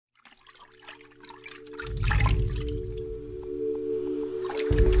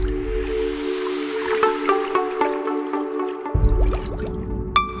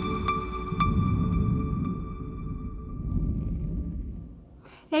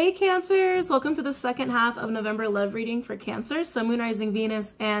Hey Cancers, welcome to the second half of November love reading for Cancer, Sun, Moon, Rising,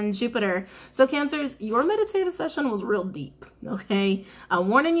 Venus, and Jupiter. So Cancers, your meditative session was real deep, okay? I'm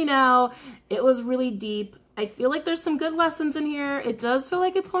warning you now, it was really deep. I feel like there's some good lessons in here. It does feel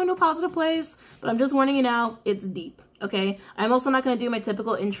like it's going to a positive place, but I'm just warning you now, it's deep, okay? I'm also not going to do my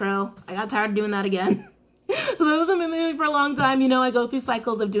typical intro. I got tired of doing that again. So those have been with me for a long time. You know, I go through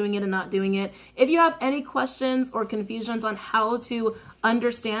cycles of doing it and not doing it. If you have any questions or confusions on how to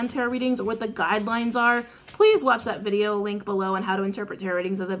understand tarot readings or what the guidelines are, please watch that video link below on how to interpret tarot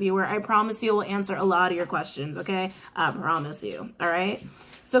readings as a viewer. I promise you will answer a lot of your questions, okay? I promise you, all right?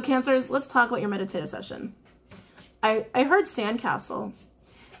 So Cancers, let's talk about your meditative session. I heard sandcastle.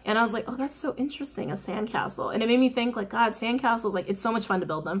 And I was like, oh, that's so interesting, a sandcastle. And it made me think, like, God, sandcastles, like, it's so much fun to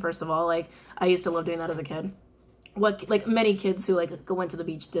build them, first of all. Like, I used to love doing that as a kid. Like, many kids who, like, went to the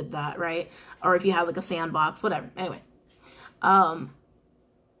beach did that, right? Or if you have, like, a sandbox, whatever. Anyway.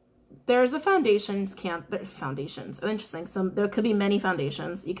 There's a foundations. Oh, interesting. There could be many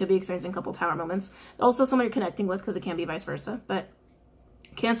foundations. You could be experiencing a couple tower moments. Also, someone you're connecting with, because it can be vice versa. But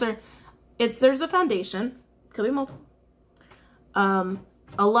Cancer, there's a foundation. Could be multiple.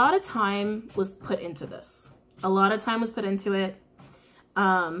 A lot of time was put into this. A lot of time was put into it.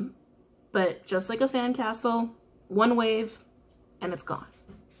 But just like a sandcastle, one wave and it's gone.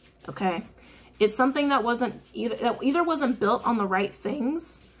 Okay. It's something that either wasn't built on the right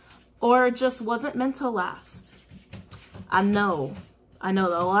things or just wasn't meant to last. I know that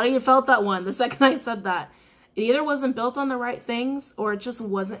a lot of you felt that one the second I said that. It either wasn't built on the right things or it just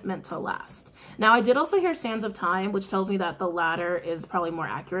wasn't meant to last. Now, I did also hear Sands of Time, which tells me that the latter is probably more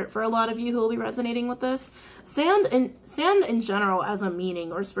accurate for a lot of you who will be resonating with this. Sand in general as a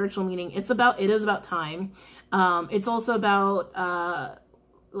meaning or spiritual meaning, it is about time. It's also about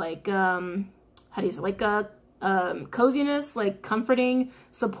coziness, like comforting,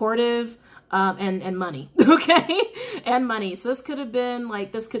 supportive, and money, okay? And money. So this could have been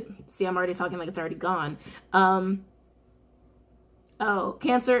like, see, I'm already talking like it's already gone. Oh,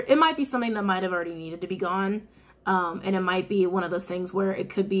 Cancer, it might be something that might have already needed to be gone. And it might be one of those things where it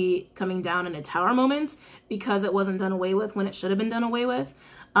could be coming down in a tower moment because it wasn't done away with when it should have been done away with.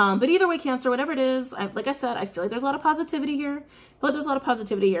 But either way, Cancer, whatever it is, like I said, I feel like there's a lot of positivity here.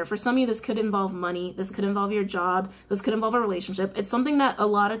 For some of you, this could involve money. This could involve your job. This could involve a relationship. It's something that a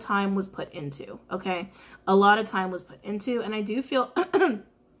lot of time was put into, okay? A lot of time was put into, and I do feel,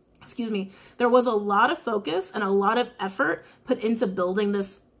 excuse me, there was a lot of focus and a lot of effort put into building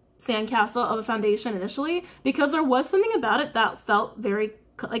this sandcastle of a foundation initially because there was something about it that felt very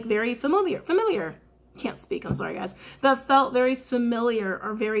familiar. Can't speak, I'm sorry guys. That felt very familiar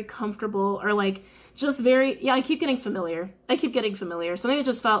or very comfortable or like just very, yeah, I keep getting familiar. Something that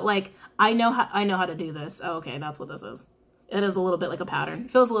just felt like, I know how to do this. Oh, okay, that's what this is. It is a little bit like a pattern.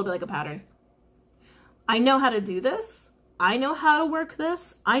 It feels a little bit like a pattern. I know how to do this. I know how to work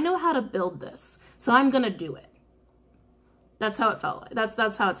this. I know how to build this. So I'm going to do it. That's how it felt.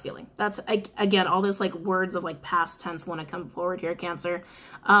 That's how it's feeling. That's, again, all this like words of like past tense want to come forward here, Cancer.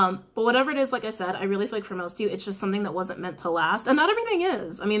 But whatever it is, like I said, I really feel like for most of you, it's just something that wasn't meant to last. And not everything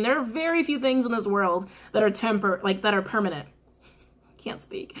is. I mean, there are very few things in this world that are that are permanent. Can't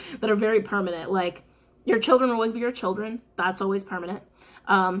speak. That are very permanent. Like your children will always be your children. That's always permanent.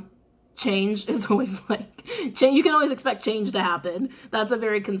 Change is always like, you can always expect change to happen. That's a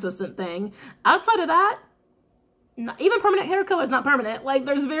very consistent thing. Outside of that, even permanent hair color is not permanent. Like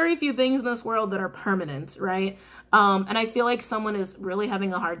there's very few things in this world that are permanent, right? And I feel like someone is really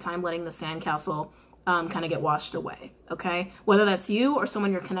having a hard time letting the sandcastle kind of get washed away, okay? Whether that's you or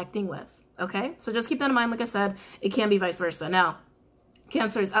someone you're connecting with, okay? So just keep that in mind. Like I said, it can be vice versa. Now,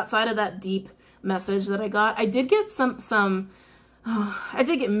 Cancers, outside of that deep message that I got, I did get I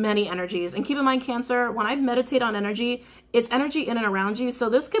did get many energies. And keep in mind, Cancer, when I meditate on energy, it's energy in and around you. So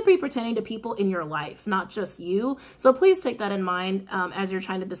this could be pertaining to people in your life, not just you. So please take that in mind as you're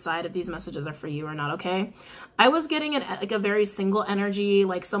trying to decide if these messages are for you or not, okay? I was getting like a very single energy,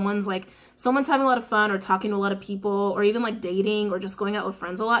 like someone's having a lot of fun or talking to a lot of people or even like dating or just going out with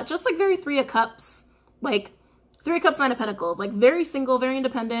friends a lot. Just like very Three of Cups, like Three of Cups, Nine of Pentacles, like very single, very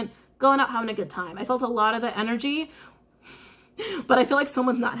independent, going out having a good time. I felt a lot of the energy. But I feel like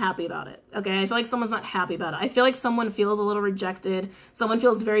someone's not happy about it, okay? I feel like someone's not happy about it. I feel like someone feels a little rejected. Someone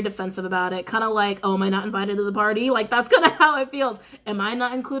feels very defensive about it. Kind of like, oh, am I not invited to the party? Like, that's kind of how it feels. Am I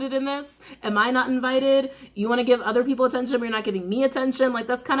not included in this? Am I not invited? You want to give other people attention, but you're not giving me attention? Like,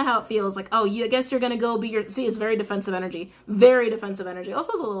 that's kind of how it feels. Like, oh, I guess you're going to go be your... See, it's very defensive energy. Very defensive energy.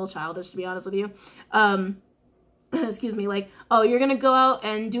 Also, it's a little childish, to be honest with you. Excuse me. Like, oh, you're going to go out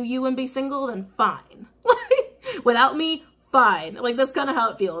and do you and be single? Then fine. Without me, fine. Like, that's kind of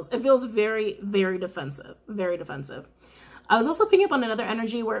how it feels. It feels very, very defensive. Very defensive. I was also picking up on another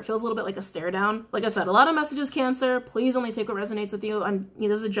energy where it feels a little bit like a stare down. Like I said, a lot of messages, Cancer. Please only take what resonates with you.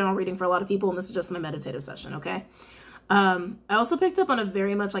 This is a general reading for a lot of people, and this is just my meditative session, okay? I also picked up on a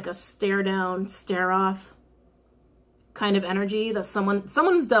very much like a stare down, stare off kind of energy that someone's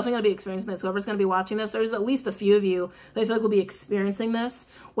definitely going to be experiencing this. Whoever's going to be watching this, there's at least a few of you that I feel like will be experiencing this,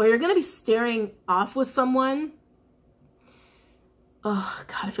 where you're going to be staring off with someone. Oh,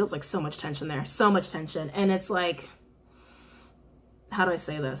 God, it feels like so much tension there. So much tension. And it's like, how do I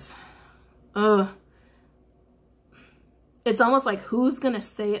say this? It's almost like, who's going to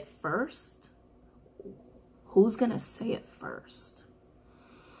say it first? Who's going to say it first?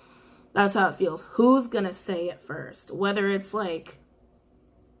 That's how it feels. Who's going to say it first? Whether it's like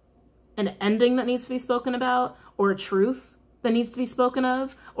an ending that needs to be spoken about, or a truth that needs to be spoken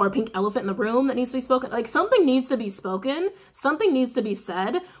of, or a pink elephant in the room that needs to be spoken. Like, something needs to be spoken. Something needs to be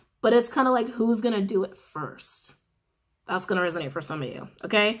said, but it's kind of like, who's going to do it first? That's going to resonate for some of you,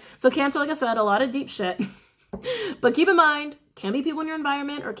 okay? So Cancer, like I said, a lot of deep shit. But keep in mind, can be people in your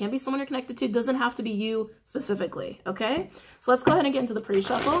environment or can be someone you're connected to. Doesn't have to be you specifically, okay? So let's go ahead and get into the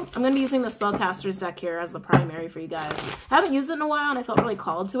pre-shuffle. I'm going to be using the Spellcasters deck here as the primary for you guys. I haven't used it in a while, and I felt really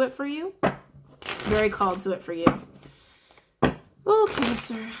called to it for you. Very called to it for you. Oh,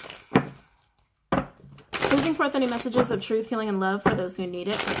 Cancer. Closing forth any messages of truth, healing, and love for those who need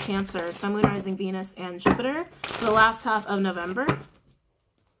it for Cancer, Sun, Moon, Rising, Venus, and Jupiter for the last half of November.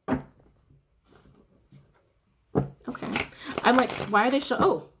 Okay. I'm like, why are they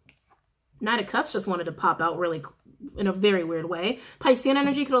oh, Knight of Cups just wanted to pop out really in a very weird way. Piscean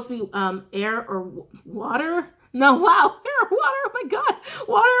energy could also be air or water. No, wow, air or water. Oh my God,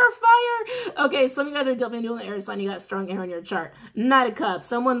 water or fire. Okay, some of you guys are definitely doing the air sign. You got strong air in your chart. Knight of Cups.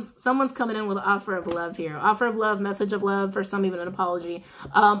 Someone's coming in with an offer of love here. Offer of love, message of love. For some, even an apology.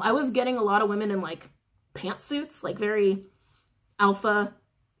 I was getting a lot of women in like pantsuits, like very alpha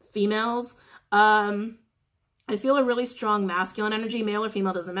females. I feel a really strong masculine energy, male or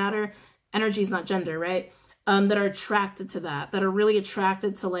female, doesn't matter. Energy is not gender, right? That are attracted to that are really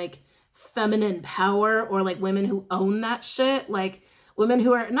attracted to like feminine power, or like women who own that shit. Like women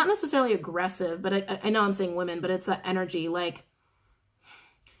who are not necessarily aggressive, but I know I'm saying women, but it's that energy, like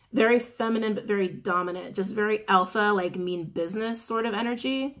very feminine, but very dominant, just very alpha, like mean business sort of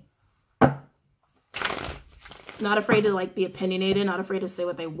energy. Not afraid to like be opinionated, not afraid to say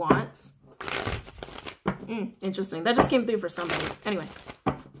what they want. Interesting. That just came through for somebody. Anyway.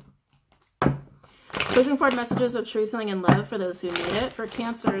 Closing forward messages of truth, healing, and love for those who need it. For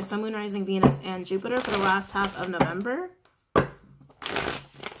Cancer, Sun, Moon, Rising, Venus, and Jupiter for the last half of November. Hold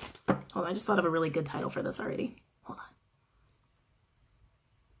on, I just thought of a really good title for this already. Hold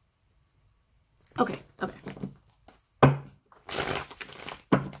on. Okay, okay.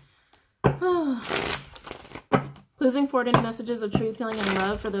 Closing forward any messages of truth, healing, and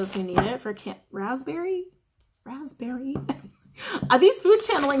love for those who need it. For Raspberry? These food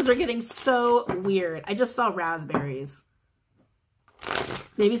channelings are getting so weird. I just saw raspberries.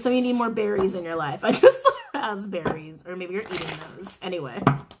 Maybe some of you need more berries in your life. I just saw raspberries. Or maybe you're eating those. Anyway.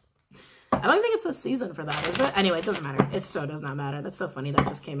 I don't think it's a season for that, is it? Anyway, it doesn't matter. It so does not matter. That's so funny that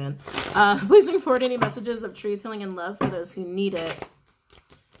just came in. Please bring forward any messages of truth, healing, and love for those who need it.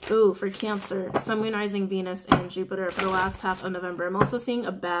 Ooh, for Cancer, Sun, Moon, Rising, Venus, and Jupiter for the last half of November. I'm also seeing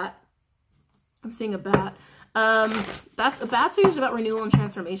a bat. I'm seeing a bat. Bats are usually about renewal and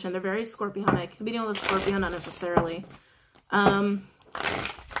transformation. They're very scorpionic. Could be dealing with a Scorpio, not necessarily.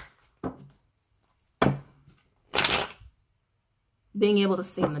 Being able to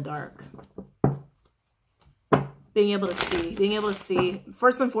see in the dark. Being able to see.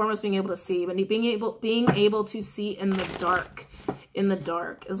 First and foremost, being able to see, but being able to see in the dark. In the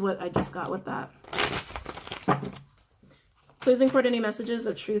dark is what I just got with that. Please include any messages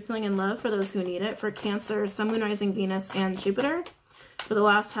of truth, healing, and love for those who need it. For Cancer, Sun, Moon, Rising, Venus, and Jupiter for the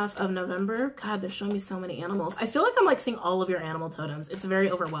last half of November. God, they're showing me so many animals. I feel like I'm like seeing all of your animal totems. It's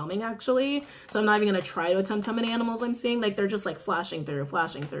very overwhelming, actually. So I'm not even going to try to attempt how many animals I'm seeing. Like, they're just like flashing through.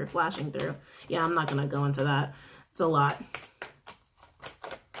 Yeah, I'm not going to go into that. It's a lot.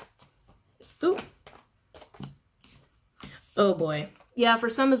 Ooh. Oh, boy. Yeah, for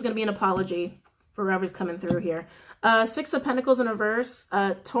some, there's going to be an apology for whoever's coming through here. Six of Pentacles in reverse,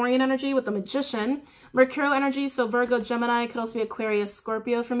 Taurian energy with the Magician, Mercurial energy, so Virgo, Gemini, could also be Aquarius,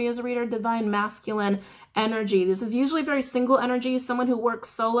 Scorpio for me as a reader, Divine Masculine energy. This is usually very single energy, someone who works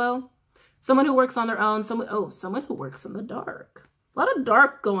solo, someone who works on their own, someone who works in the dark. A lot of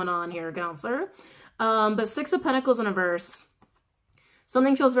dark going on here, Counselor. But Six of Pentacles in reverse,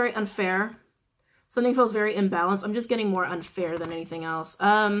 something feels very unfair. Something feels very imbalanced. I'm just getting more unfair than anything else.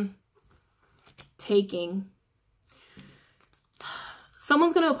 Taking.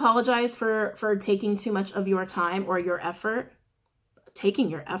 Someone's going to apologize for taking too much of your time or your effort. Taking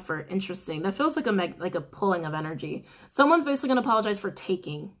your effort. Interesting. That feels like a pulling of energy. Someone's basically going to apologize for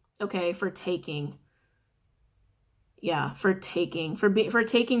taking. Okay, for taking. Yeah, for taking. For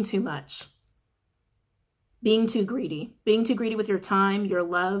taking too much. Being too greedy. Being too greedy with your time, your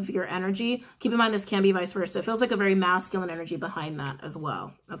love, your energy. Keep in mind this can be vice versa. It feels like a very masculine energy behind that as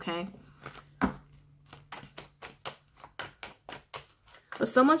well. Okay. But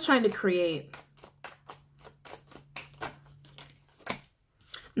someone's trying to create.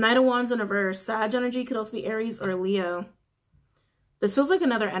 Knight of Wands in reverse. Sag energy could also be Aries or Leo. This feels like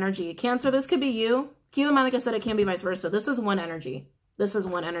another energy. Cancer, this could be you. Keep in mind, like I said, it can be vice versa. This is one energy. This is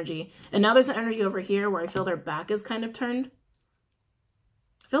one energy. And now there's an energy over here where I feel their back is kind of turned.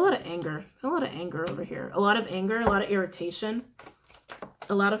 I feel a lot of anger. I feel a lot of anger over here. A lot of anger, a lot of irritation,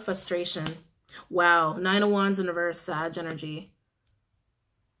 a lot of frustration. Wow. 9 of Wands in reverse, Sag energy.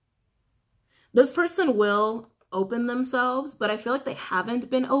 This person will open themselves, but I feel like they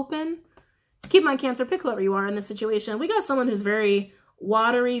haven't been open. Keep in mind, Cancer, pick whoever you are in this situation. We got someone who's very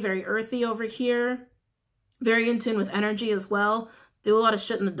watery, very earthy over here. Very in tune with energy as well. Do a lot of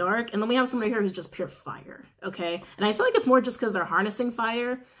shit in the dark. And then we have somebody here who's just pure fire, okay? And I feel like it's more just because they're harnessing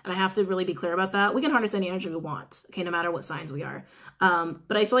fire, and I have to really be clear about that. We can harness any energy we want, okay, no matter what signs we are.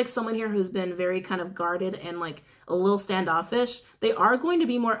 But I feel like someone here who's been very kind of guarded and like a little standoffish, they are going to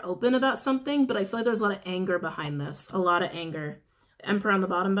be more open about something, but I feel like there's a lot of anger behind this. A lot of anger. Emperor on the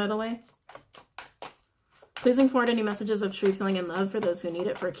bottom, by the way. Please bring forward any messages of truth, healing, and love for those who need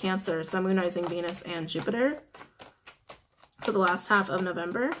it for Cancer, Sun, Moon, Rising, Venus, and Jupiter for the last half of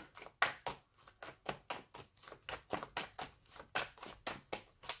November.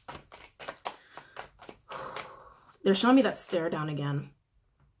 They're showing me that stare down again.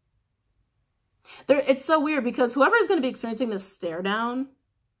 It's so weird because whoever is going to be experiencing this stare down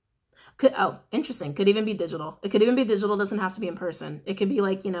could, oh, interesting, could even be digital. It could even be digital, doesn't have to be in person. It could be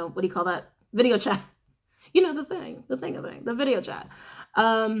like, you know, what do you call that? Video chat. You know, the video chat.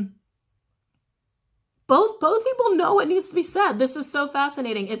 Both people know what needs to be said. This is so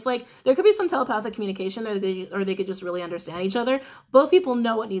fascinating. It's like there could be some telepathic communication, or they could just really understand each other. Both people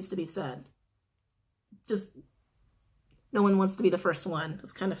know what needs to be said. Just no one wants to be the first one.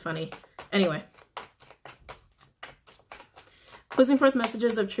 It's kind of funny. Anyway. Closing forth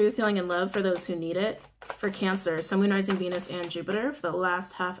messages of truth, healing, and love for those who need it. For Cancer, Sun, Moon, Rising, Venus, and Jupiter for the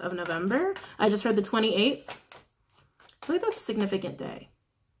last half of November. I just heard the 28th. I feel like that's a significant day.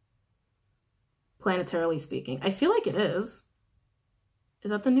 Planetarily speaking. I feel like it is.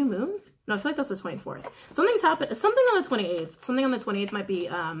 Is that the new moon? No, I feel like that's the 24th. Something's happened. Something on the 28th. Something on the 28th might be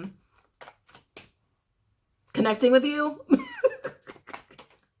connecting with you.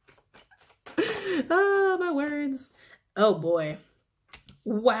 Oh, my words. Oh, boy.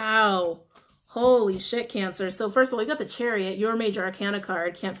 Wow. Holy shit, Cancer. So first of all, we got the Chariot, your major arcana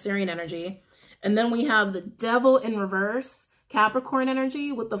card, Cancerian energy. And then we have the Devil in reverse, Capricorn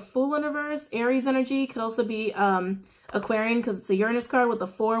energy with the Fool in reverse. Aries energy could also be Aquarian because it's a Uranus card with the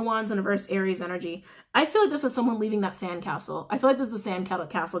 4 Wands in reverse, Aries energy. I feel like this is someone leaving that sandcastle. I feel like this is a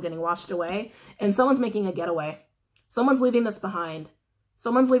sandcastle getting washed away, and someone's making a getaway. Someone's leaving this behind.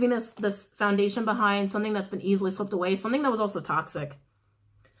 Someone's leaving this foundation behind, something that's been easily slipped away, something that was also toxic.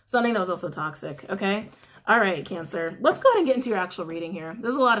 Something that was also toxic, okay? All right, Cancer. Let's go ahead and get into your actual reading here.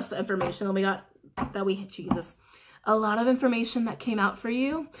 There's a lot of information that we got, Jesus. A lot of information that came out for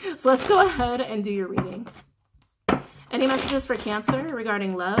you. So let's go ahead and do your reading. Any messages for Cancer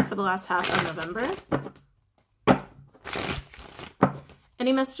regarding love for the last half of November?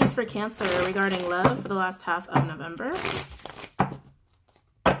 Any messages for Cancer regarding love for the last half of November?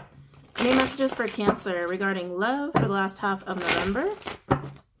 Any messages for Cancer regarding love for the last half of November?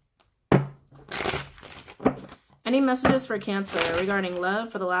 Any messages for Cancer regarding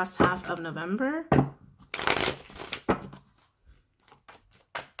love for the last half of November?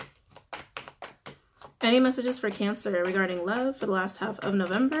 Any messages for Cancer regarding love for the last half of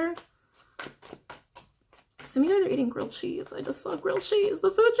November? Some of you guys are eating grilled cheese. I just saw grilled cheese.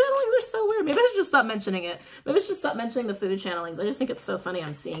 The food channelings are so weird. Maybe I should just stop mentioning it. Maybe I should just stop mentioning the food channelings. I just think it's so funny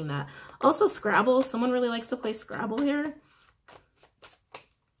I'm seeing that. Also, Scrabble. Someone really likes to play Scrabble here.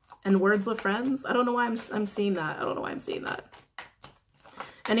 And Words with Friends. I don't know why I'm seeing that. I don't know why I'm seeing that.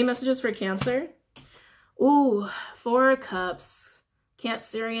 Any messages for Cancer? Ooh, 4 Cups.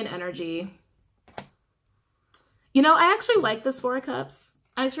 Cancerian energy. You know, I actually like this 4 Cups.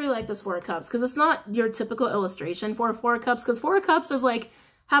 I actually like this 4 Cups because it's not your typical illustration for 4 Cups, because 4 Cups is like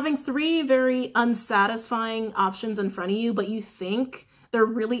having 3 very unsatisfying options in front of you, but you think they're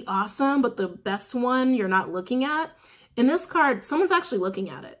really awesome, but the best one you're not looking at. In this card, someone's actually looking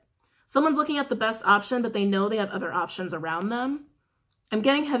at it. Someone's looking at the best option, but they know they have other options around them. I'm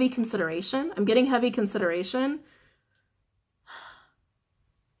getting heavy consideration. I'm getting heavy consideration.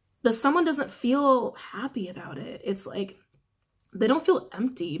 But someone doesn't feel happy about it. It's like they don't feel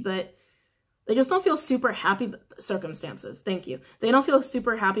empty, but they just don't feel super happy about the circumstances. Thank you. They don't feel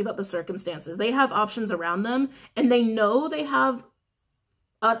super happy about the circumstances. They have options around them, and they know they have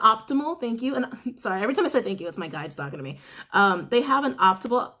an optimal, thank you. And sorry, every time I say thank you, it's my guides talking to me. They have an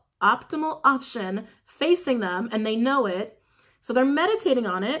optimal option facing them, and they know it. So they're meditating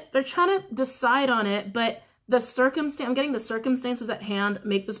on it. They're trying to decide on it, but the circumstance, I'm getting the circumstances at hand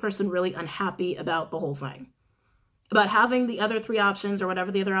make this person really unhappy about the whole thing. About having the other 3 options or whatever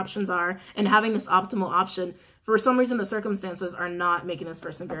the other options are and having this optimal option. For some reason, the circumstances are not making this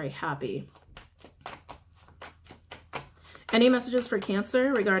person very happy. Any messages for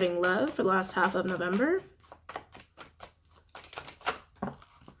Cancer regarding love for the last half of November?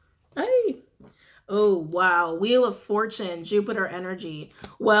 Hey. Oh, wow. Wheel of Fortune, Jupiter energy.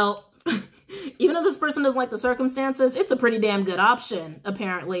 Well, even if this person doesn't like the circumstances, it's a pretty damn good option,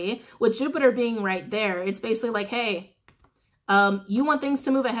 apparently. With Jupiter being right there, it's basically like, hey, you want things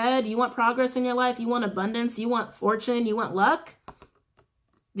to move ahead, you want progress in your life, you want abundance, you want fortune, you want luck.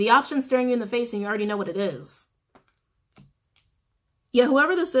 The option's staring you in the face and you already know what it is. Yeah,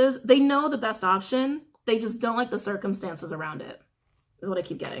 whoever this is, they know the best option. They just don't like the circumstances around it, is what I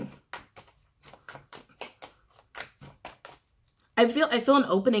keep getting. I feel an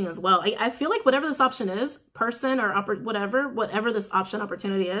opening as well. I feel like whatever this option is, person or whatever this option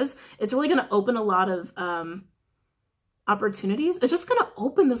opportunity is, it's really going to open a lot of opportunities. It's just going to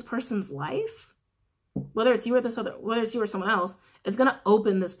open this person's life. Whether it's you or someone else, it's going to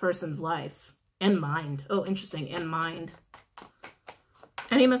open this person's life and mind. Oh, interesting. And mind.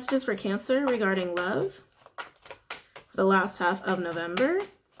 Any messages for Cancer regarding love for the last half of November?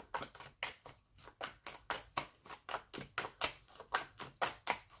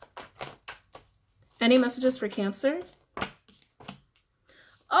 Any messages for Cancer?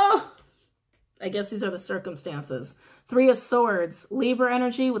 Oh, I guess these are the circumstances. 3 of Swords, Libra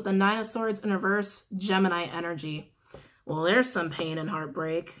energy with the 9 of Swords in reverse, Gemini energy. Well, there's some pain and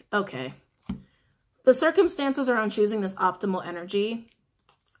heartbreak. Okay. The circumstances around choosing this optimal energy,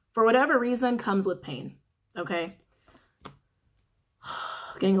 for whatever reason, comes with pain. Okay.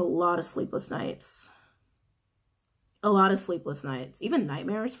 Getting a lot of sleepless nights. A lot of sleepless nights, even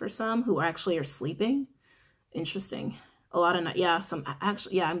nightmares for some who actually are sleeping. Interesting. A lot of,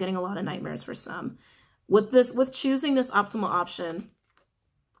 I'm getting a lot of nightmares for some. With choosing this optimal option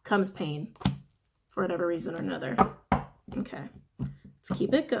comes pain for whatever reason or another. Okay, let's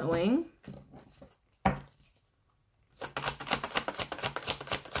keep it going.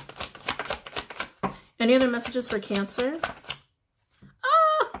 Any other messages for Cancer?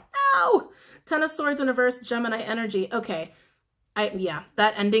 Oh, ow! 10 of Swords in reverse, Gemini energy. Okay.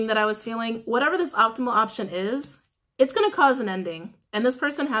 That ending that I was feeling, whatever this optimal option is, it's going to cause an ending. And this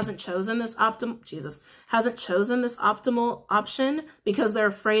person hasn't chosen this optimal option because they're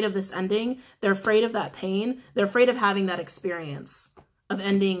afraid of this ending. They're afraid of that pain. They're afraid of having that experience of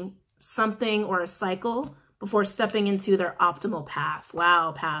ending something or a cycle before stepping into their optimal path.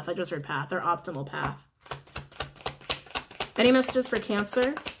 Wow, path. I just heard path. Their optimal path. Any messages for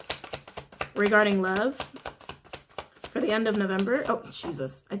Cancer regarding love for the end of November? Oh,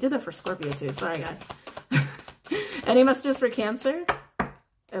 Jesus. I did that for Scorpio too. Sorry, guys. Any messages for Cancer?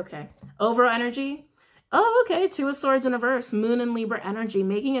 Okay. Overall energy? Oh, okay. 2 of Swords in reverse. Moon and Libra energy.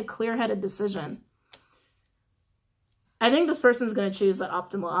 Making a clear-headed decision. I think this person's going to choose that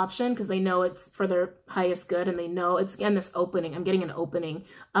optimal option because they know it's for their highest good and they know it's, again, this opening. I'm getting an opening.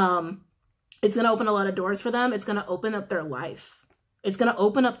 It's going to open a lot of doors for them. It's going to open up their life. It's going to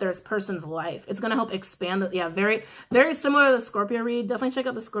open up this person's life. It's going to help expand it. Yeah, very, very similar to the Scorpio read. Definitely check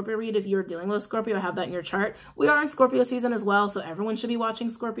out the Scorpio read if you're dealing with a Scorpio. Have that in your chart. We are in Scorpio season as well, so everyone should be watching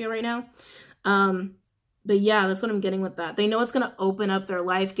Scorpio right now. But yeah, that's what I'm getting with that. They know it's going to open up their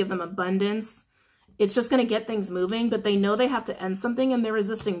life, give them abundance. It's just going to get things moving, but they know they have to end something, and they're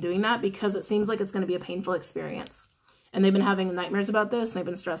resisting doing that because it seems like it's going to be a painful experience. And they've been having nightmares about this, and they've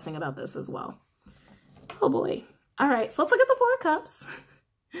been stressing about this as well. Oh boy. All right, so let's look at the 4 of Cups.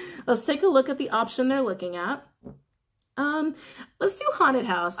 Let's take a look at the option they're looking at. Let's do Haunted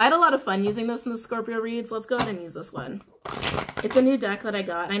House. I had a lot of fun using this in the Scorpio reads. Let's go ahead and use this one. It's a new deck that I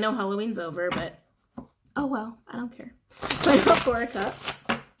got. I know Halloween's over, but oh well, I don't care. So I got 4 of Cups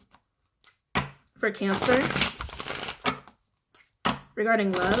for Cancer.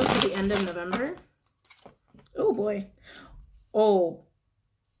 regarding love for the end of November. Oh boy. Oh,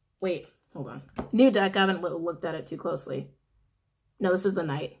 wait, hold on. New deck, I haven't looked at it too closely. No, this is the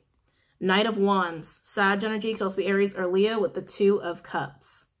Knight. Knight of Wands. Sag energy, could also be Aries or Leo with the Two of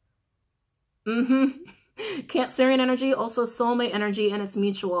Cups. Cancerian energy, also soulmate energy, and it's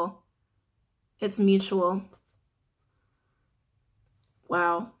mutual. It's mutual.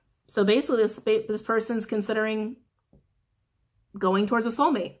 Wow. So basically this person's considering going towards a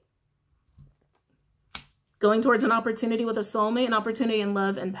soulmate. Going towards an opportunity with a soulmate, an opportunity in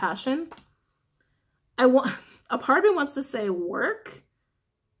love and passion. A part of me wants to say work,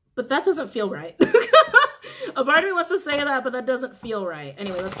 but that doesn't feel right. A part of me wants to say that, but that doesn't feel right.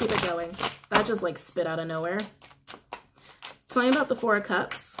 Anyway, let's keep it going. That just like spit out of nowhere. Tell me about the Four of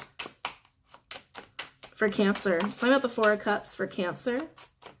Cups for Cancer. Tell me about the Four of Cups for Cancer.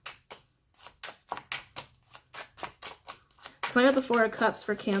 Tell me about the Four of Cups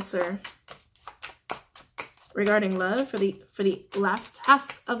for Cancer regarding love for the last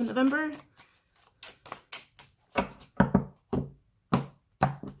half of November.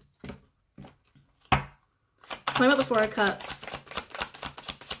 Tell me about the Four of Cups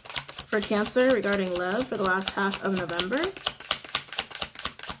for Cancer regarding love for the last half of November.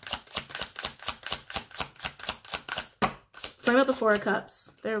 Tell me about the Four of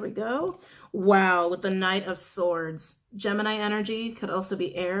Cups. There we go. Wow, with the Knight of Swords. Gemini energy, could also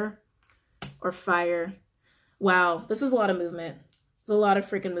be air or fire. Wow, this is a lot of movement. There's a lot of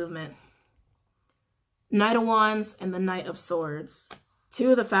freaking movement. Knight of Wands and the Knight of Swords.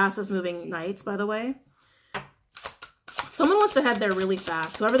 Two of the fastest moving knights, by the way. Someone wants to head there really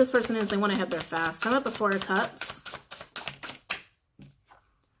fast. Whoever this person is, they want to head there fast. How about the Four of Cups?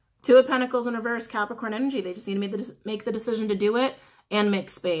 Two of Pentacles in reverse, Capricorn energy. They just need to make the decision to do it and make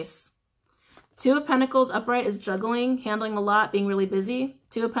space. Two of Pentacles upright is juggling, handling a lot, being really busy.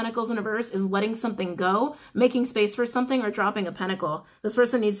 Two of Pentacles in reverse is letting something go, making space for something, or dropping a pentacle. This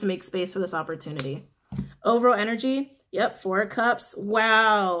person needs to make space for this opportunity. Overall energy, yep, Four of Cups.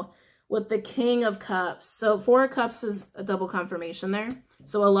 Wow, with the King of Cups. So Four of Cups is a double confirmation there.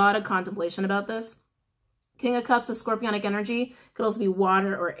 So a lot of contemplation about this. King of Cups is scorpionic energy. Could also be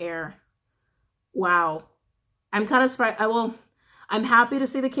water or air. Wow. I'm kind of surprised. I'm happy to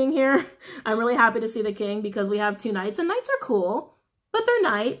see the King here. I'm really happy to see the King because we have two knights, and knights are cool, but they're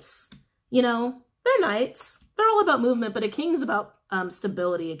knights. You know, they're knights. They're all about movement, but a king is about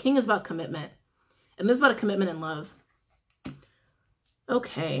stability. A king is about commitment. And this is about a commitment in love.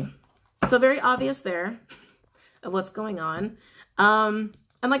 Okay. So very obvious there of what's going on. And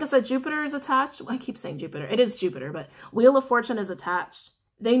like I said, Jupiter is attached. Well, I keep saying Jupiter. It is Jupiter, but Wheel of Fortune is attached.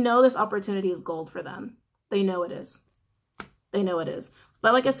 They know this opportunity is gold for them. They know it is. They know it is.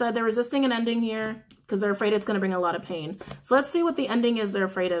 But like I said, they're resisting an ending here because they're afraid it's going to bring a lot of pain. So let's see what the ending is they're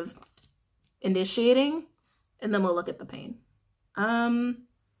afraid of initiating, and then we'll look at the pain. I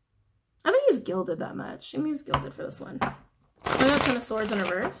haven't used Gilded that much. I'm used Gilded for this one. I'm going to Ten of Swords in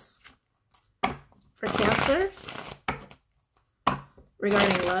reverse for Cancer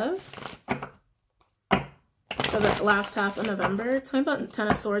regarding love for the last half of November. Tell me about Ten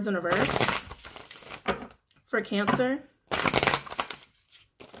of Swords in reverse for Cancer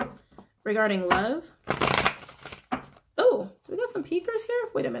regarding love. Oh, do we got some peekers here?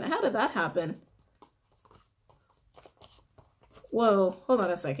 Wait a minute, how did that happen? Whoa, hold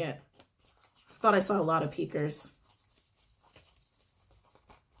on a second. Thought I saw a lot of peekers.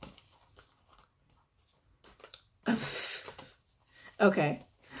 Okay,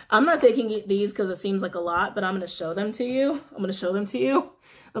 I'm not taking these because it seems like a lot, but I'm going to show them to you. I'm going to show them to you.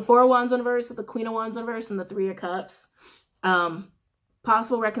 The Four of Wands in reverse, the Queen of Wands in reverse, and the Three of Cups.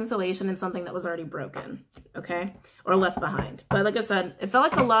 Possible reconciliation in something that was already broken, okay? Or left behind. But like I said, it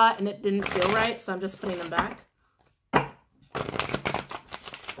felt like a lot and it didn't feel right, so I'm just putting them back.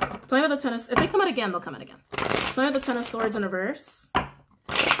 Tell me about the Ten of... If they come out again, they'll come out again. Tell me about the Ten of Swords in reverse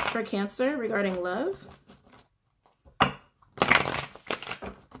for Cancer regarding love.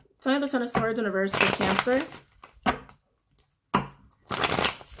 Tell me the Ten of Swords in reverse for Cancer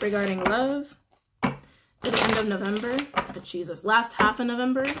regarding love. At the end of November. Oh, Jesus. Last half of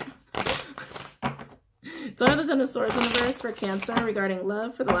November. Tell me the Ten of Swords in reverse for Cancer regarding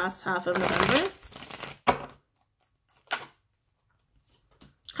love for the last half of November.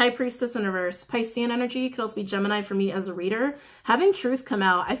 High Priestess in reverse. Piscean energy. Could also be Gemini for me as a reader. Having truth come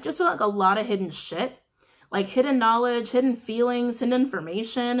out. I just feel like a lot of hidden shit. Like hidden knowledge, hidden feelings, hidden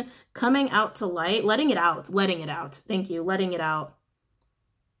information coming out to light. Letting it out. Letting it out. Thank you. Letting it out.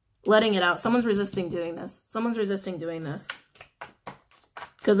 Letting it out. Someone's resisting doing this. Someone's resisting doing this.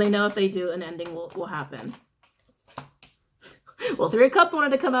 Because they know if they do, an ending will happen. Well, Three of Cups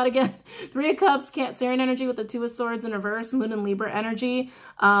wanted to come out again. Three of Cups, Cancerian energy with the Two of Swords in reverse, Moon and Libra energy.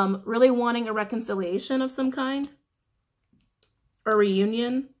 Really wanting a reconciliation of some kind. Or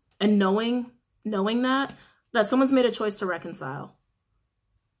reunion. And knowing that someone's made a choice to reconcile.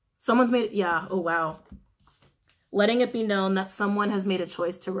 Someone's made, yeah, oh wow. Letting it be known that someone has made a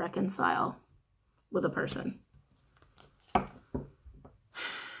choice to reconcile with a person. But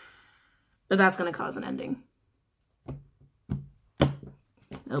that's going to cause an ending.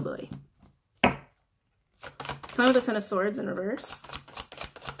 Oh boy. Time with the Ten of Swords in reverse.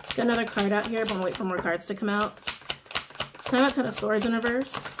 Got another card out here, but I'm going to wait for more cards to come out. Time with Ten of Swords in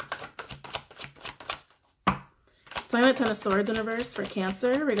reverse. Time with Ten of Swords in reverse for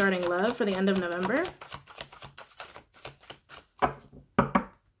Cancer regarding love for the end of November.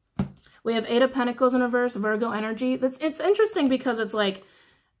 We have Eight of Pentacles in reverse, Virgo energy. It's interesting because it's like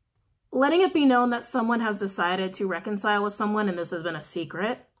letting it be known that someone has decided to reconcile with someone and this has been a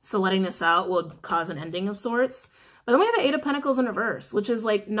secret. So letting this out will cause an ending of sorts. But then we have an Eight of Pentacles in reverse, which is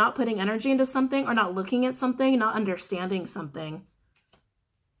like not putting energy into something or not looking at something, not understanding something.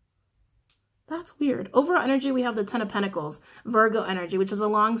 That's weird. Overall energy, we have the Ten of Pentacles, Virgo energy, which is a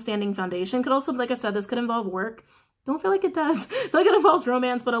long-standing foundation. Could also, like I said, this could involve work. Don't feel like it does. I feel like it involves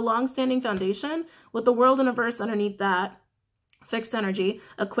romance, but a long-standing foundation with the World in reverse underneath that. Fixed energy,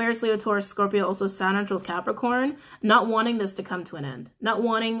 Aquarius, Leo, Taurus, Scorpio, also Saturn, Capricorn, not wanting this to come to an end, not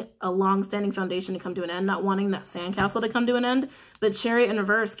wanting a long-standing foundation to come to an end, not wanting that sandcastle to come to an end, but Chariot in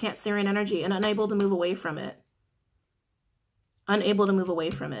reverse, Cancerian energy, and unable to move away from it. Unable to move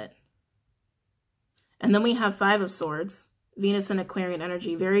away from it. And then we have Five of Swords, Venus and Aquarian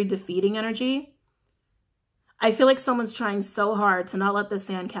energy, very defeating energy. I feel like someone's trying so hard to not let the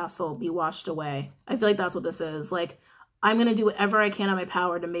sandcastle be washed away. I feel like that's what this is. Like, I'm going to do whatever I can in my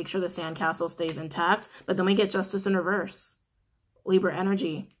power to make sure the sandcastle stays intact. But then we get Justice in reverse. Libra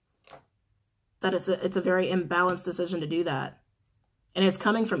energy. That it's a very imbalanced decision to do that. And it's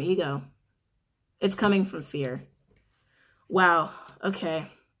coming from ego. It's coming from fear. Wow. Okay.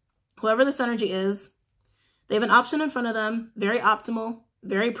 Whoever this energy is, they have an option in front of them. Very optimal.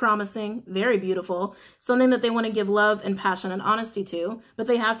 Very promising. Very beautiful. Something that they want to give love and passion and honesty to. But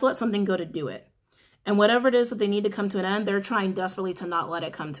they have to let something go to do it. And whatever it is that they need to come to an end, they're trying desperately to not let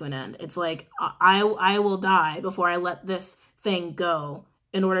it come to an end. It's like, I will die before I let this thing go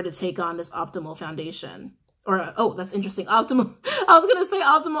in order to take on this optimal foundation. Or, oh, that's interesting. Optimal. I was going to say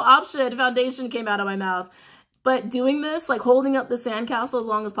optimal option. Foundation came out of my mouth. But doing this, like holding up the sandcastle as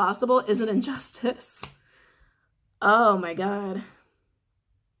long as possible, is an injustice. Oh my God.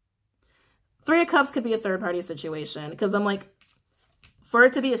 Three of Cups could be a third-party situation. Because I'm like, for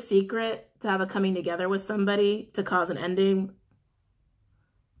it to be a secret, to have a coming together with somebody, to cause an ending,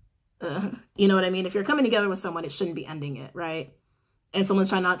 you know what I mean? If you're coming together with someone, it shouldn't be ending it, right? And someone's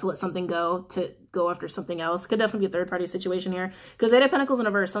trying not to let something go to go after something else. Could definitely be a third-party situation here. Because Eight of Pentacles in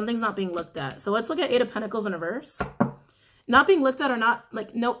reverse, something's not being looked at. So let's look at Eight of Pentacles in reverse. Not being looked at or not,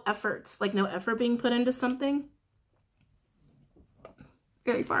 like no effort. Like no effort being put into something.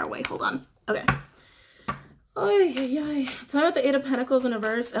 Very far away. Hold on. Okay. Oh, time with the Eight of Pentacles in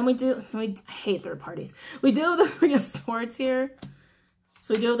reverse, and I hate third parties. We do have the Three of Swords here,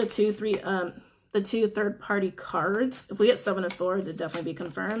 so we do have the two third-party cards. If we get Seven of Swords, it'd definitely be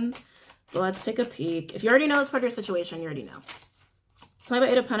confirmed. But let's take a peek. If you already know it's part of your situation, you already know. Tell me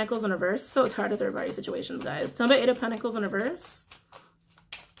about Eight of Pentacles in reverse. So tired of third-party situations, guys. Tell me about Eight of Pentacles in reverse.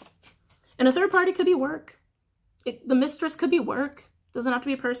 And a third party could be work. The mistress could be work. Doesn't have to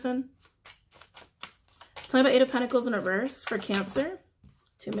be a person. Tell me about Eight of Pentacles in reverse for Cancer.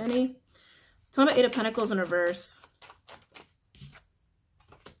 Too many. Tell me about Eight of Pentacles in reverse.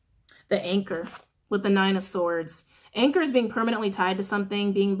 The Anchor with the Nine of Swords. Anchor is being permanently tied to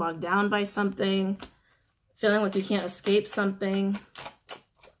something, being bogged down by something, feeling like you can't escape something.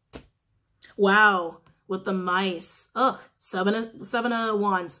 Wow, with the mice. Ugh, seven of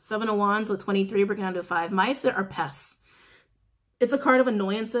wands. 7 of wands with 23, breaking down to 5. Mice are pests. It's a card of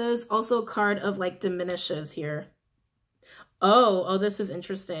annoyances, also a card of like diminishes here. Oh, this is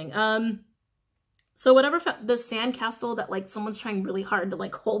interesting. So whatever the sandcastle that like someone's trying really hard to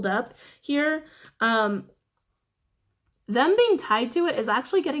like hold up here, them being tied to it is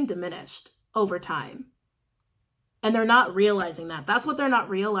actually getting diminished over time. And they're not realizing that. That's what they're not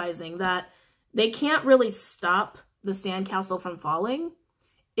realizing, that they can't really stop the sandcastle from falling.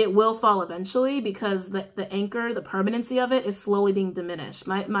 It will fall eventually because the anchor, the permanency of it is slowly being diminished.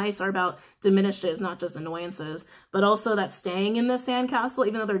 Mice are about diminishes, not just annoyances, but also that staying in the sandcastle,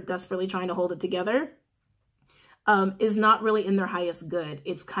 even though they're desperately trying to hold it together, is not really in their highest good.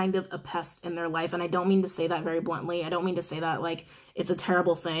 It's kind of a pest in their life. And I don't mean to say that very bluntly. I don't mean to say that like it's a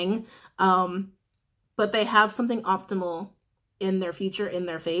terrible thing. But they have something optimal in their future, in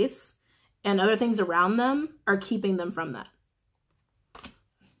their face, and other things around them are keeping them from that.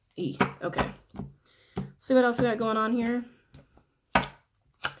 Okay. See what else we got going on here.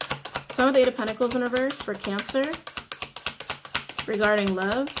 Some of the Eight of Pentacles in reverse for Cancer. Regarding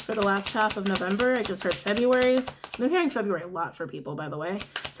love for the last half of November. I just heard February. I've been hearing February a lot for people, by the way.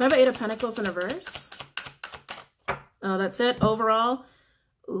 So I have Eight of Pentacles in reverse. Oh, that's it. Overall,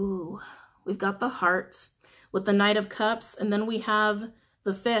 ooh, we've got the Heart with the Knight of Cups. And then we have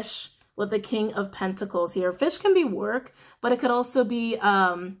the Fish with the King of Pentacles here. Fish can be work, but it could also be,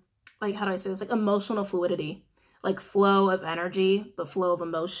 like, how do I say this? Like emotional fluidity. Like flow of energy, but flow of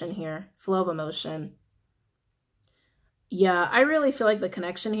emotion here. Flow of emotion. Yeah, I really feel like the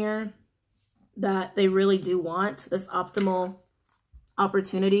connection here that they really do want, this optimal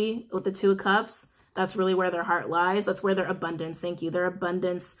opportunity with the Two of Cups, that's really where their heart lies. That's where their abundance, thank you, their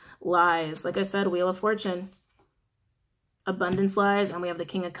abundance lies. Like I said, Wheel of Fortune. Abundance lies, and we have the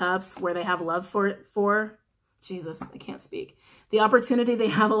King of Cups where they have love for Jesus, I can't speak. The opportunity they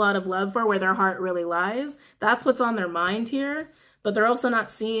have a lot of love for, where their heart really lies. That's what's on their mind here. But they're also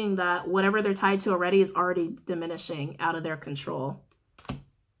not seeing that whatever they're tied to already is already diminishing out of their control.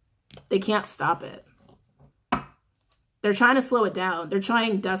 They can't stop it. They're trying to slow it down. They're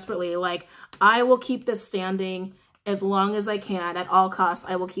trying desperately, like, I will keep this standing as long as I can at all costs.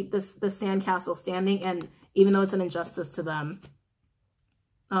 I will keep this sandcastle standing, and even though it's an injustice to them.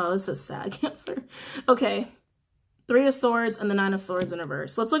 Oh, this is sad, Cancer. Okay. Three of Swords and the Nine of Swords in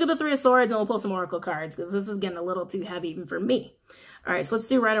reverse. Let's look at the Three of Swords and we'll pull some Oracle cards because this is getting a little too heavy even for me. All right, so let's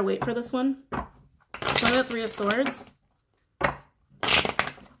do right or wait for this one. So I got Three of Swords.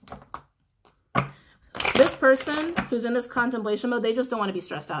 This person who's in this contemplation mode, they just don't want to be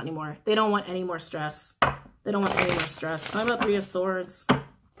stressed out anymore. They don't want any more stress. They don't want any more stress. So I got Three of Swords. So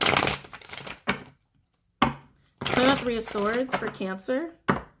I got Three of Swords for Cancer.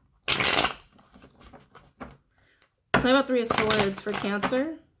 Tell me about Three of Swords for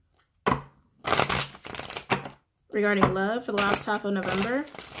Cancer. Regarding love for the last half of November.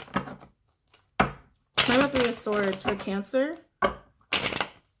 Tell me about Three of Swords for Cancer.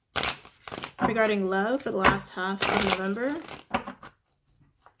 Regarding love for the last half of November.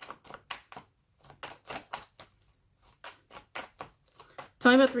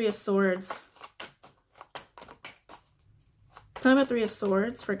 Tell me about Three of Swords. Tell me about Three of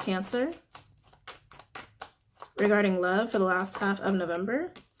Swords for Cancer. Regarding love for the last half of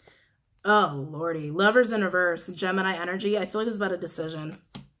November. Oh, Lordy. Lovers in reverse. Gemini energy. I feel like this is about a decision.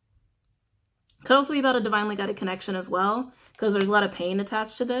 Could also be about a divinely guided connection as well, because there's a lot of pain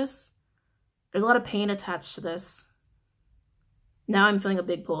attached to this. There's a lot of pain attached to this. Now I'm feeling a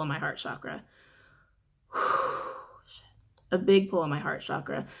big pull in my heart chakra. A big pull in my heart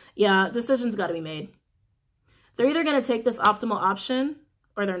chakra. Yeah, decisions got to be made. They're either going to take this optimal option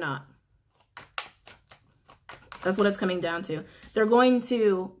or they're not. That's what it's coming down to. They're going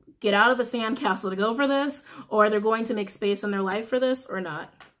to get out of a sandcastle to go for this, or they're going to make space in their life for this, or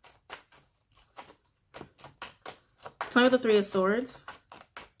not. Tell me about the Three of Swords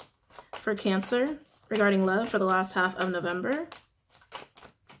for Cancer regarding love for the last half of November.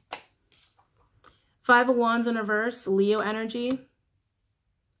 Five of Wands in reverse, Leo energy.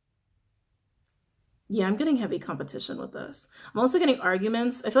 Yeah, I'm getting heavy competition with this. I'm also getting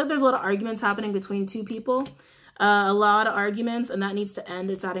arguments. I feel like there's a lot of arguments happening between two people. A lot of arguments, and that needs to end.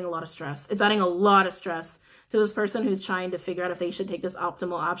 It's adding a lot of stress. It's adding a lot of stress to this person who's trying to figure out if they should take this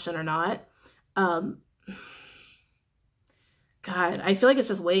optimal option or not. God, I feel like it's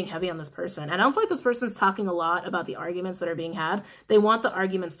just weighing heavy on this person. And I don't feel like this person's talking a lot about the arguments that are being had. They want the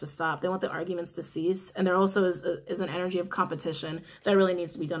arguments to stop. They want the arguments to cease. And there also is an energy of competition that really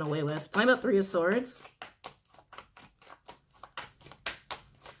needs to be done away with. Talking about Three of Swords.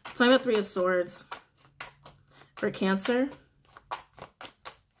 Talking about Three of Swords for Cancer.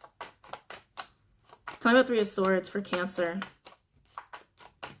 Talking about Three of Swords for Cancer.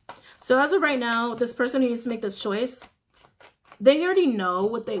 So as of right now, this person who needs to make this choice, they already know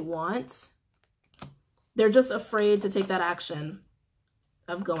what they want. They're just afraid to take that action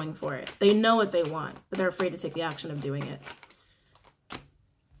of going for it. They know what they want, but they're afraid to take the action of doing it.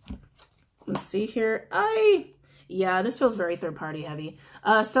 Let's see here. Yeah, this feels very third party heavy.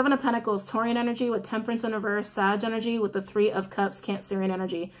 Seven of Pentacles, Taurian energy with Temperance in reverse, Sag energy with the Three of Cups, Cancerian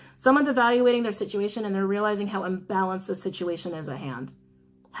energy. Someone's evaluating their situation and they're realizing how imbalanced the situation is at hand.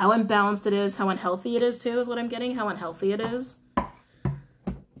 How imbalanced it is, how unhealthy it is too, is what I'm getting. How unhealthy it is.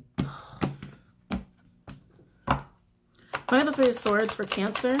 I have the Three of Swords for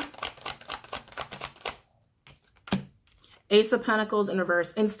Cancer. Ace of Pentacles in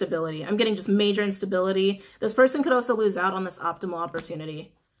reverse, instability. I'm getting just major instability. This person could also lose out on this optimal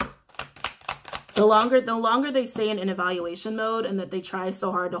opportunity. The longer they stay in an evaluation mode and that they try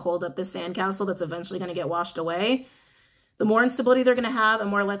so hard to hold up this sandcastle that's eventually going to get washed away, the more instability they're going to have and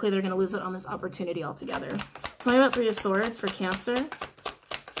more likely they're going to lose it on this opportunity altogether. Tell me about Three of Swords for Cancer.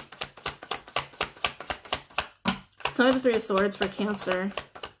 Tell me the Three of Swords for Cancer.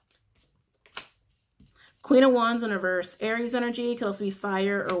 Queen of Wands in reverse. Aries energy. Could also be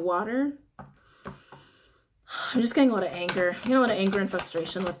fire or water. I'm just getting a lot of anger. You know, a lot of anger and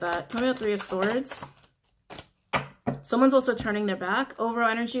frustration with that. Tell me about Three of Swords. Someone's also turning their back. Overall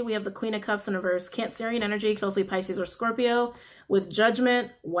energy, we have the Queen of Cups in reverse. Cancerian energy. Could also be Pisces or Scorpio. With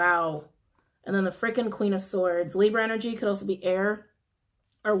Judgment. Wow. And then the freaking Queen of Swords. Libra energy. Could also be air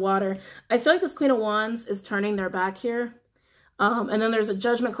or water. I feel like this Queen of Wands is turning their back here. And then there's a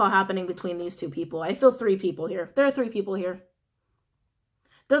judgment call happening between these two people. I feel three people here. There are three people here.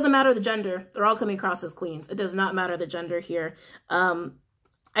 Doesn't matter the gender. They're all coming across as queens. It does not matter the gender here.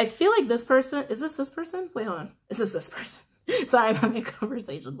 I feel like this person, is this person? Wait, hold on. Is this person? Sorry, I'm having a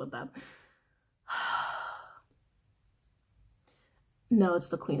conversation with them. No, it's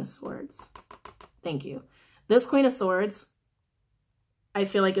the Queen of Swords. Thank you. This Queen of Swords, I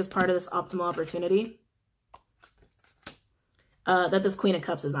feel like is part of this optimal opportunity that this Queen of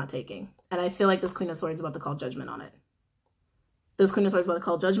Cups is not taking. And I feel like this Queen of Swords is about to call judgment on it. This Queen of Swords is about to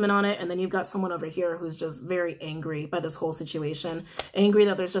call judgment on it. And then you've got someone over here who's just very angry by this whole situation. Angry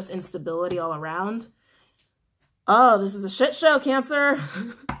that there's just instability all around. Oh, this is a shit show, Cancer.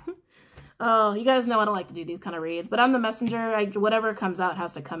 Oh, you guys know I don't like to do these kind of reads, but I'm the messenger. Whatever comes out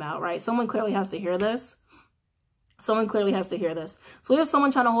has to come out, right? Someone clearly has to hear this. Someone clearly has to hear this. So we have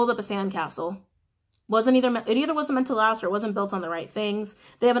someone trying to hold up a sandcastle. It either wasn't meant to last or it wasn't built on the right things.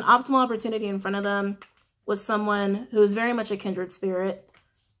 They have an optimal opportunity in front of them with someone who is very much a kindred spirit,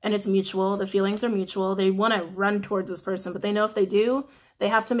 and it's mutual. The feelings are mutual. They want to run towards this person, but they know if they do, they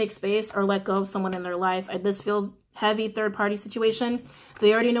have to make space or let go of someone in their life. This feels heavy third-party situation.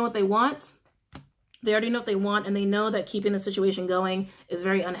 They already know what they want. They already know what they want, and they know that keeping the situation going is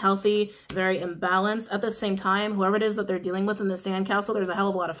very unhealthy, very imbalanced. At the same time, whoever it is that they're dealing with in the sandcastle, there's a hell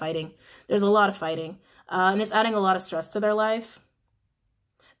of a lot of fighting. There's a lot of fighting, and it's adding a lot of stress to their life.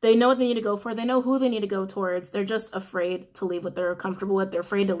 They know what they need to go for. They know who they need to go towards. They're just afraid to leave what they're comfortable with. They're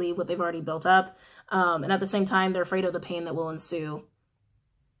afraid to leave what they've already built up, and at the same time, they're afraid of the pain that will ensue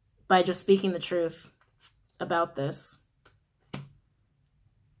by just speaking the truth about this.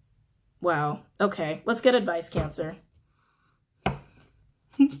 Wow. Okay. Let's get advice, Cancer.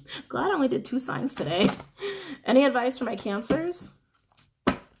 Glad I only did 2 signs today. Any advice for my Cancers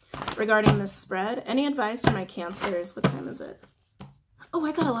regarding this spread? Any advice for my Cancers? What time is it? Oh,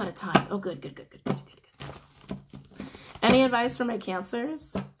 I got a lot of time. Oh, good. Any advice for my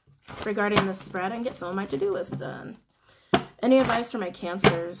Cancers regarding this spread? I can get some of my to-do list done. Any advice for my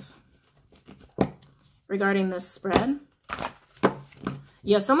Cancers regarding this spread?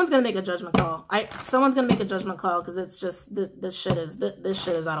 Yeah, someone's gonna make a judgment call. Someone's gonna make a judgment call because it's just this shit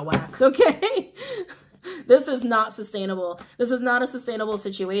is out of whack. Okay, this is not sustainable. This is not a sustainable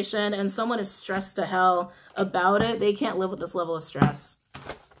situation, and someone is stressed to hell about it. They can't live with this level of stress.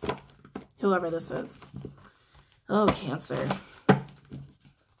 Whoever this is. Oh, Cancer.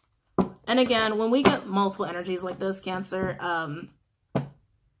 And again, when we get multiple energies like this, Cancer,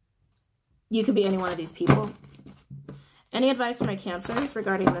 you could be any one of these people. Any advice for my Cancers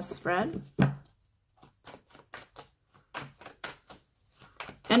regarding this spread?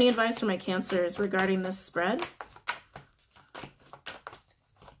 Any advice for my Cancers regarding this spread?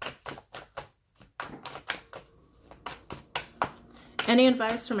 Any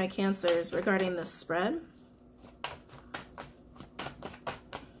advice for my Cancers regarding this spread?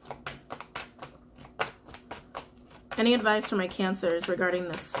 Any advice for my Cancers regarding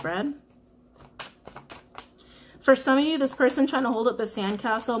this spread? For some of you, this person trying to hold up the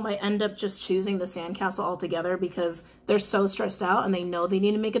sandcastle might end up just choosing the sandcastle altogether because they're so stressed out and they know they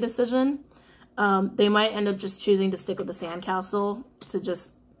need to make a decision. They might end up just choosing to stick with the sandcastle to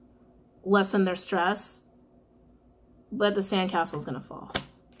just lessen their stress. But the sandcastle is going to fall.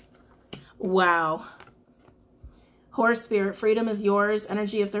 Wow. Horse spirit, freedom is yours.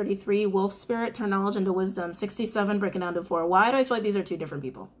 Energy of 33. Wolf spirit, turn knowledge into wisdom. 67, breaking down to 4. Why do I feel like these are 2 different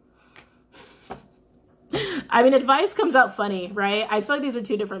people? I mean, advice comes out funny, right? I feel like these are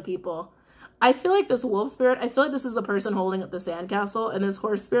 2 different people. I feel like this wolf spirit, I feel like this is the person holding up the sandcastle, and this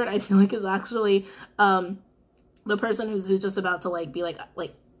horse spirit, I feel like is actually the person who's just about to be like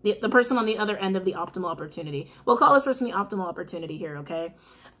the person on the other end of the optimal opportunity. We'll call this person the optimal opportunity here, okay?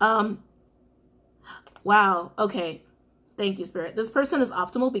 Wow, okay. Thank you, Spirit. This person is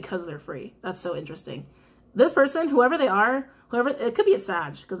optimal because they're free. That's so interesting. This person, whoever they are, it could be a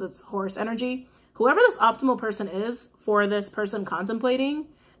Sag because it's horse energy. Whoever this optimal person is for this person contemplating,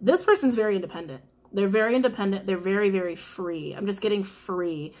 this person's very independent. They're very independent. They're very, very free. I'm just getting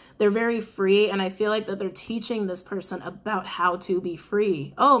free. They're very free. And I feel like that they're teaching this person about how to be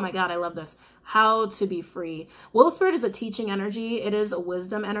free. Oh my God, I love this. How to be free. Wolf Spirit is a teaching energy. It is a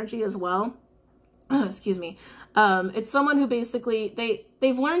wisdom energy as well. Excuse me. It's someone who basically,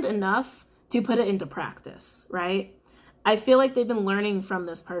 they've learned enough to put it into practice, right? I feel like they've been learning from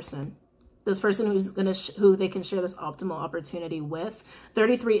this person. This person who they can share this optimal opportunity with.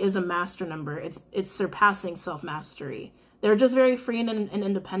 33 is a master number. It's surpassing self-mastery. They're just very free and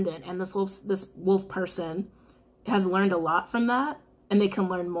independent. And this wolf person has learned a lot from that, and they can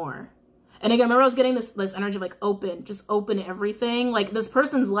learn more. And again, remember I was getting this energy of like just open everything. Like this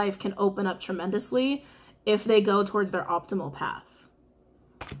person's life can open up tremendously if they go towards their optimal path.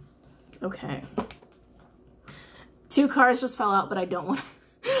 Okay. 2 cards just fell out, but I don't want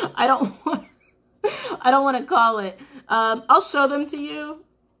to call it. I'll show them to you.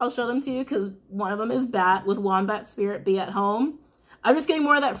 I'll show them to you because one of them is Bat with Wombat Spirit, be at home. I'm just getting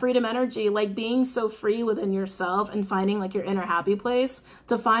more of that freedom energy, like being so free within yourself and finding like your inner happy place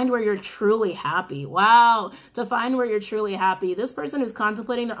to find where you're truly happy. Wow. To find where you're truly happy. This person who's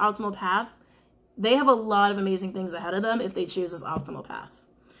contemplating their optimal path, they have a lot of amazing things ahead of them if they choose this optimal path.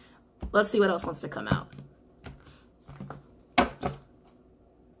 Let's see what else wants to come out.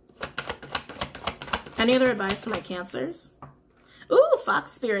 Any other advice for my Cancers? Ooh,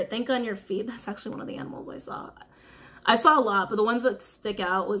 Fox Spirit, think on your feet. That's actually one of the animals I saw. I saw a lot, but the ones that stick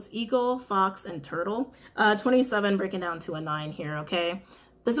out was eagle, fox, and turtle. 27 breaking down to a 9 here, okay?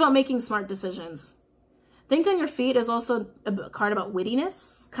 This is about making smart decisions. Think on your feet is also a card about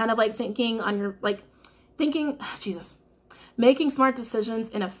wittiness, kind of like thinking on your, making smart decisions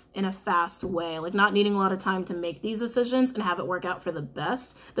in a fast way, like not needing a lot of time to make these decisions and have it work out for the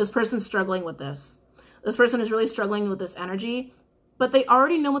best. This person's struggling with this. This person is really struggling with this energy, but they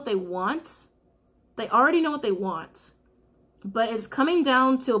already know what they want. They already know what they want, but it's coming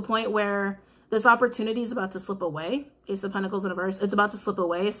down to a point where this opportunity is about to slip away. Ace of Pentacles in reverse. It's about to slip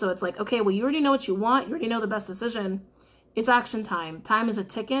away. So it's like, okay, well, you already know what you want. You already know the best decision. It's action time. Time is a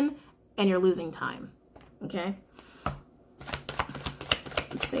ticking and you're losing time. Okay.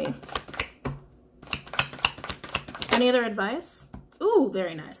 Let's see. Any other advice? Ooh,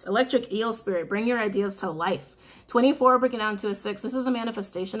 very nice. Electric Eel Spirit. Bring your ideas to life. 24 breaking down to a 6. This is a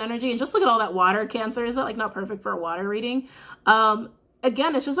manifestation energy. And just look at all that water, Cancer. Is that like not perfect for a water reading?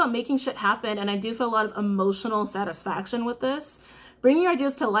 Again, it's just about making shit happen. And I do feel a lot of emotional satisfaction with this. Bring your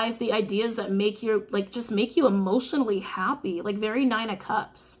ideas to life. The ideas that make you, like, just make you emotionally happy. Like very 9 of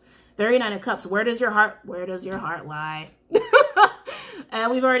Cups. Very 9 of Cups. Where does your heart lie?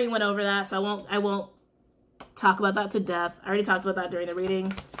 And we've already went over that. So I won't talk about that to death. I already talked about that during the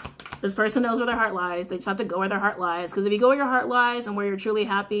reading. This person knows where their heart lies. They just have to go where their heart lies. Because if you go where your heart lies and where you're truly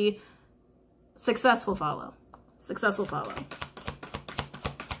happy, success will follow. Success will follow.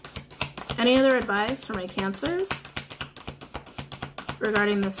 Any other advice for my Cancers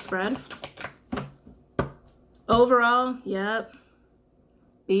regarding this spread? Overall, yep.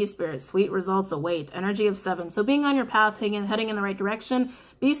 Bee Spirit, sweet results await. Energy of 7. So being on your path, heading in the right direction.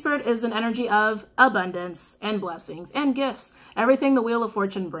 Bee Spirit is an energy of abundance and blessings and gifts. Everything the Wheel of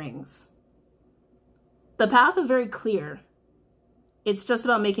Fortune brings. The path is very clear. It's just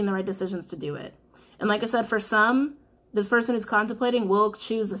about making the right decisions to do it. And like I said, for some, this person who's contemplating will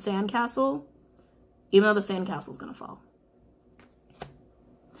choose the sandcastle, even though the sandcastle is going to fall.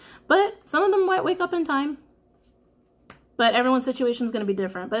 But some of them might wake up in time. But everyone's situation is going to be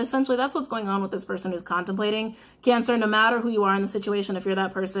different. But essentially, that's what's going on with this person who's contemplating. Cancer, no matter who you are in the situation, if you're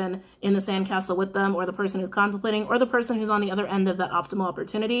that person in the sandcastle with them, or the person who's contemplating, or the person who's on the other end of that optimal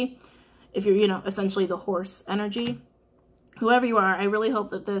opportunity, if you're, essentially the horse energy, whoever you are, I really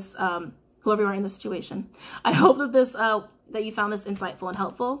hope that this, whoever you are in the situation, I hope that this, that you found this insightful and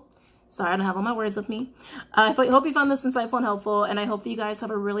helpful. Sorry, I don't have all my words with me. I hope you found this insightful and helpful, and I hope that you guys have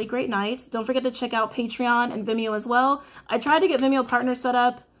a really great night. Don't forget to check out Patreon and Vimeo as well. I tried to get Vimeo partners set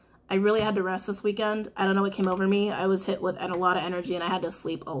up. I really had to rest this weekend. I don't know what came over me. I was hit with a lot of energy, and I had to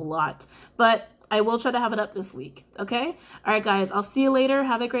sleep a lot. But I will try to have it up this week, okay? All right, guys, I'll see you later.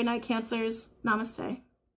 Have a great night, Cancers. Namaste.